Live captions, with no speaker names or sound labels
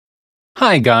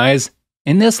Hi guys!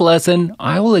 In this lesson,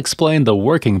 I will explain the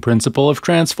working principle of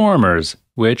transformers,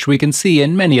 which we can see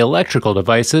in many electrical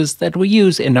devices that we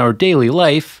use in our daily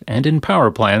life and in power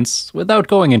plants without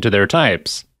going into their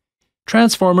types.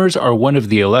 Transformers are one of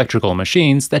the electrical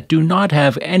machines that do not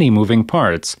have any moving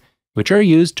parts, which are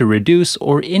used to reduce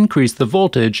or increase the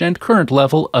voltage and current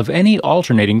level of any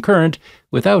alternating current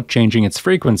without changing its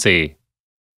frequency.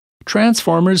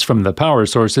 Transformers from the power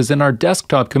sources in our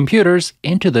desktop computers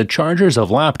into the chargers of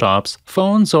laptops,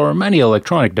 phones, or many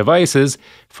electronic devices,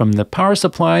 from the power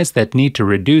supplies that need to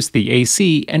reduce the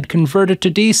AC and convert it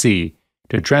to DC,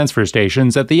 to transfer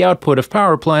stations at the output of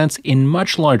power plants in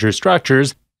much larger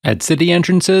structures, at city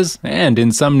entrances, and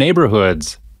in some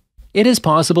neighborhoods. It is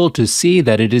possible to see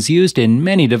that it is used in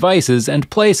many devices and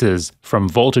places, from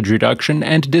voltage reduction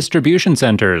and distribution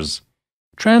centers.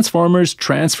 Transformers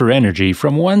transfer energy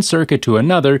from one circuit to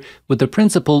another with the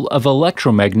principle of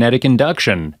electromagnetic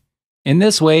induction. In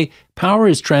this way, power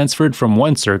is transferred from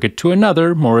one circuit to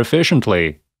another more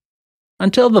efficiently.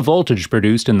 Until the voltage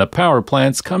produced in the power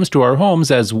plants comes to our homes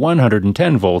as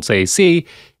 110 volts AC,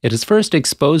 it is first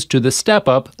exposed to the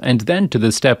step-up and then to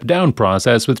the step-down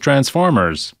process with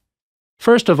transformers.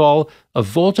 First of all, a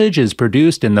voltage is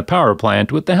produced in the power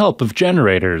plant with the help of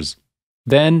generators.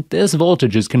 Then, this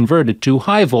voltage is converted to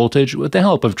high voltage with the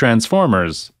help of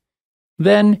transformers.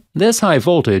 Then, this high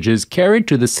voltage is carried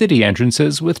to the city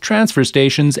entrances with transfer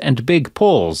stations and big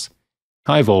poles.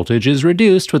 High voltage is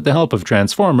reduced with the help of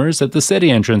transformers at the city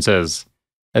entrances.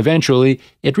 Eventually,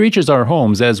 it reaches our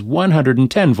homes as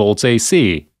 110 volts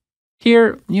AC.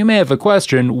 Here, you may have a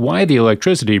question why the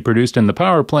electricity produced in the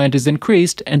power plant is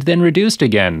increased and then reduced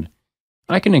again.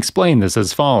 I can explain this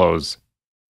as follows.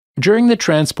 During the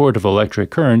transport of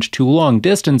electric current to long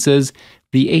distances,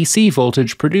 the AC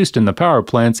voltage produced in the power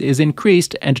plants is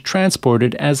increased and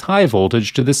transported as high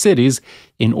voltage to the cities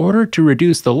in order to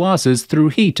reduce the losses through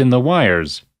heat in the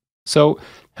wires. So,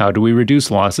 how do we reduce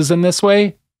losses in this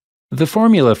way? The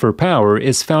formula for power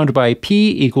is found by P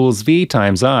equals V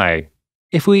times I.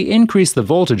 If we increase the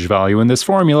voltage value in this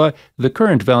formula, the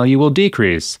current value will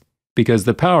decrease. Because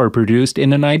the power produced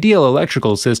in an ideal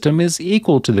electrical system is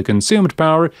equal to the consumed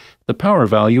power, the power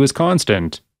value is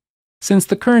constant. Since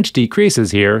the current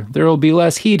decreases here, there will be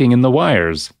less heating in the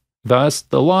wires. Thus,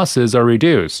 the losses are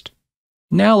reduced.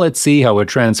 Now let's see how a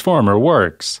transformer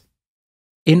works.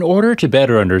 In order to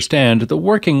better understand the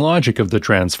working logic of the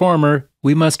transformer,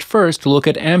 we must first look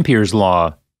at Ampere's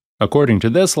law. According to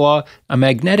this law, a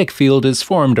magnetic field is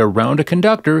formed around a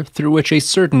conductor through which a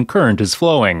certain current is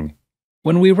flowing.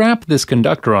 When we wrap this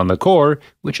conductor on the core,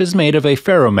 which is made of a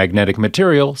ferromagnetic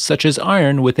material such as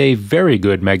iron with a very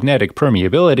good magnetic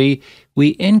permeability, we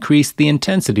increase the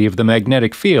intensity of the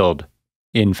magnetic field.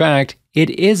 In fact, it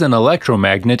is an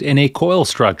electromagnet in a coil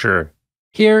structure.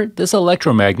 Here, this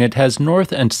electromagnet has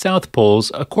north and south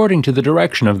poles according to the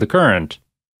direction of the current.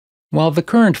 While the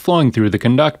current flowing through the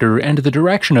conductor and the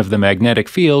direction of the magnetic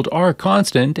field are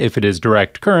constant if it is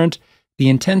direct current, the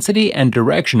intensity and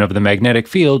direction of the magnetic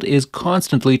field is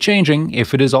constantly changing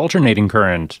if it is alternating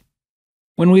current.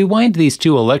 When we wind these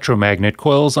two electromagnet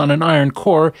coils on an iron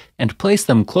core and place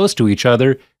them close to each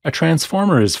other, a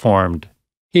transformer is formed.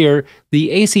 Here, the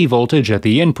AC voltage at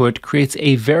the input creates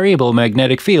a variable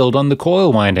magnetic field on the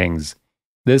coil windings.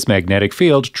 This magnetic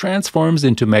field transforms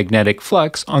into magnetic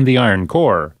flux on the iron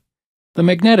core. The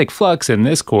magnetic flux in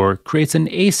this core creates an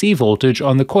AC voltage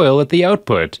on the coil at the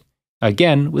output,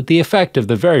 again with the effect of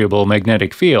the variable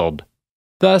magnetic field.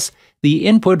 Thus, the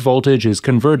input voltage is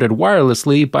converted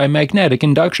wirelessly by magnetic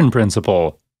induction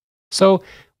principle. So,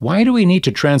 why do we need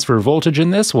to transfer voltage in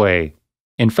this way?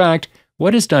 In fact,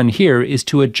 what is done here is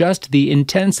to adjust the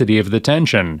intensity of the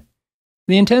tension.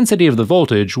 The intensity of the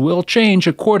voltage will change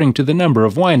according to the number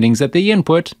of windings at the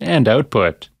input and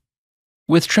output.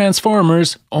 With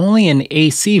transformers, only an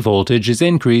AC voltage is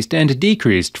increased and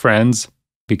decreased, friends.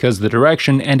 Because the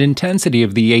direction and intensity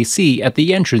of the AC at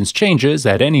the entrance changes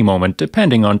at any moment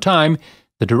depending on time,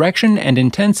 the direction and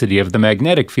intensity of the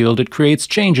magnetic field it creates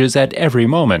changes at every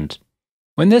moment.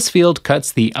 When this field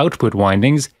cuts the output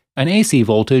windings, an AC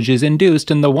voltage is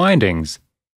induced in the windings.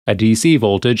 A DC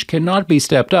voltage cannot be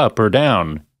stepped up or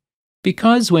down.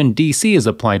 Because when DC is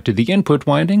applied to the input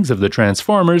windings of the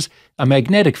transformers, a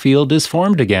magnetic field is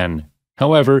formed again.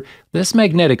 However, this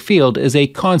magnetic field is a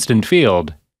constant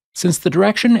field. Since the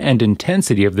direction and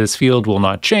intensity of this field will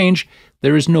not change,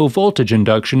 there is no voltage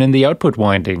induction in the output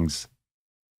windings.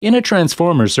 In a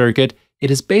transformer circuit, it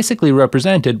is basically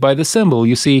represented by the symbol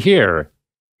you see here.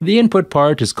 The input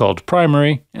part is called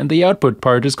primary, and the output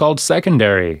part is called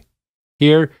secondary.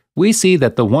 Here, we see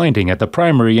that the winding at the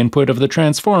primary input of the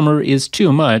transformer is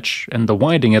too much, and the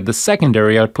winding at the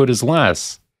secondary output is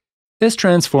less. This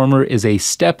transformer is a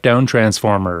step-down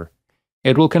transformer.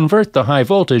 It will convert the high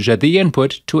voltage at the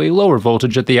input to a lower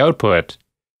voltage at the output.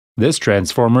 This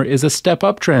transformer is a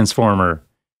step-up transformer.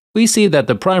 We see that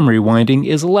the primary winding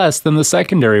is less than the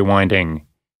secondary winding.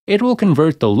 It will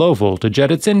convert the low voltage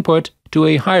at its input to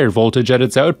a higher voltage at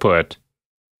its output.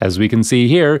 As we can see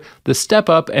here, the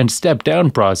step-up and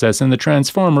step-down process in the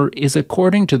transformer is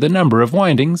according to the number of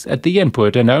windings at the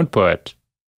input and output.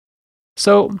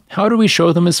 So, how do we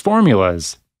show them as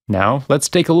formulas? Now, let's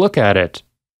take a look at it.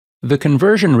 The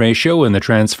conversion ratio in the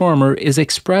transformer is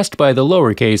expressed by the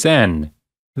lowercase n.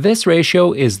 This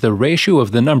ratio is the ratio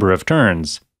of the number of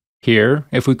turns. Here,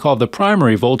 if we call the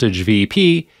primary voltage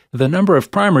Vp, the number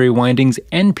of primary windings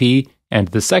Np, and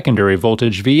the secondary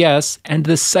voltage Vs, and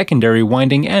the secondary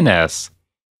winding Ns.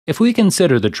 If we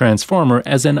consider the transformer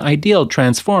as an ideal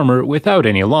transformer without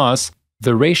any loss,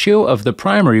 the ratio of the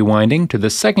primary winding to the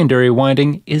secondary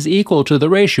winding is equal to the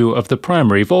ratio of the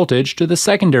primary voltage to the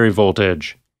secondary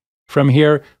voltage. From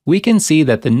here, we can see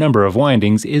that the number of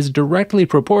windings is directly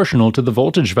proportional to the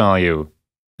voltage value.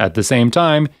 At the same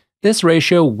time, this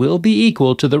ratio will be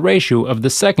equal to the ratio of the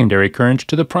secondary current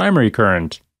to the primary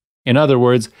current. In other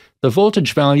words, the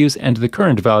voltage values and the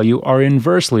current value are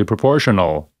inversely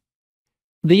proportional.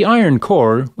 The iron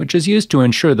core, which is used to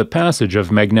ensure the passage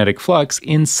of magnetic flux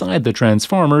inside the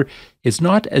transformer, is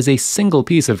not as a single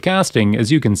piece of casting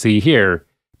as you can see here,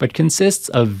 but consists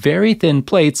of very thin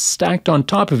plates stacked on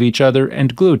top of each other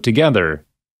and glued together.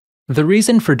 The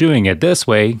reason for doing it this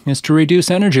way is to reduce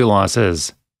energy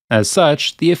losses. As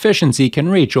such, the efficiency can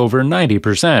reach over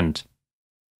 90%.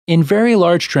 In very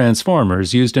large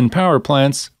transformers used in power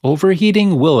plants,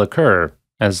 overheating will occur,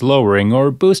 as lowering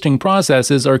or boosting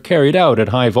processes are carried out at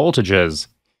high voltages.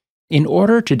 In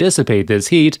order to dissipate this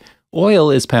heat,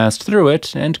 oil is passed through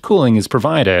it and cooling is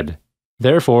provided.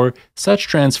 Therefore, such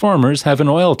transformers have an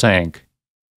oil tank.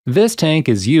 This tank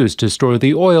is used to store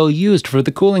the oil used for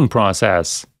the cooling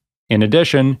process. In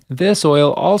addition, this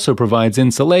oil also provides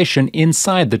insulation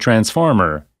inside the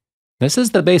transformer. This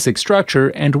is the basic structure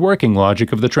and working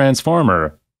logic of the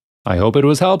transformer. I hope it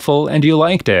was helpful and you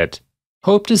liked it.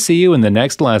 Hope to see you in the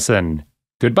next lesson.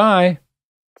 Goodbye!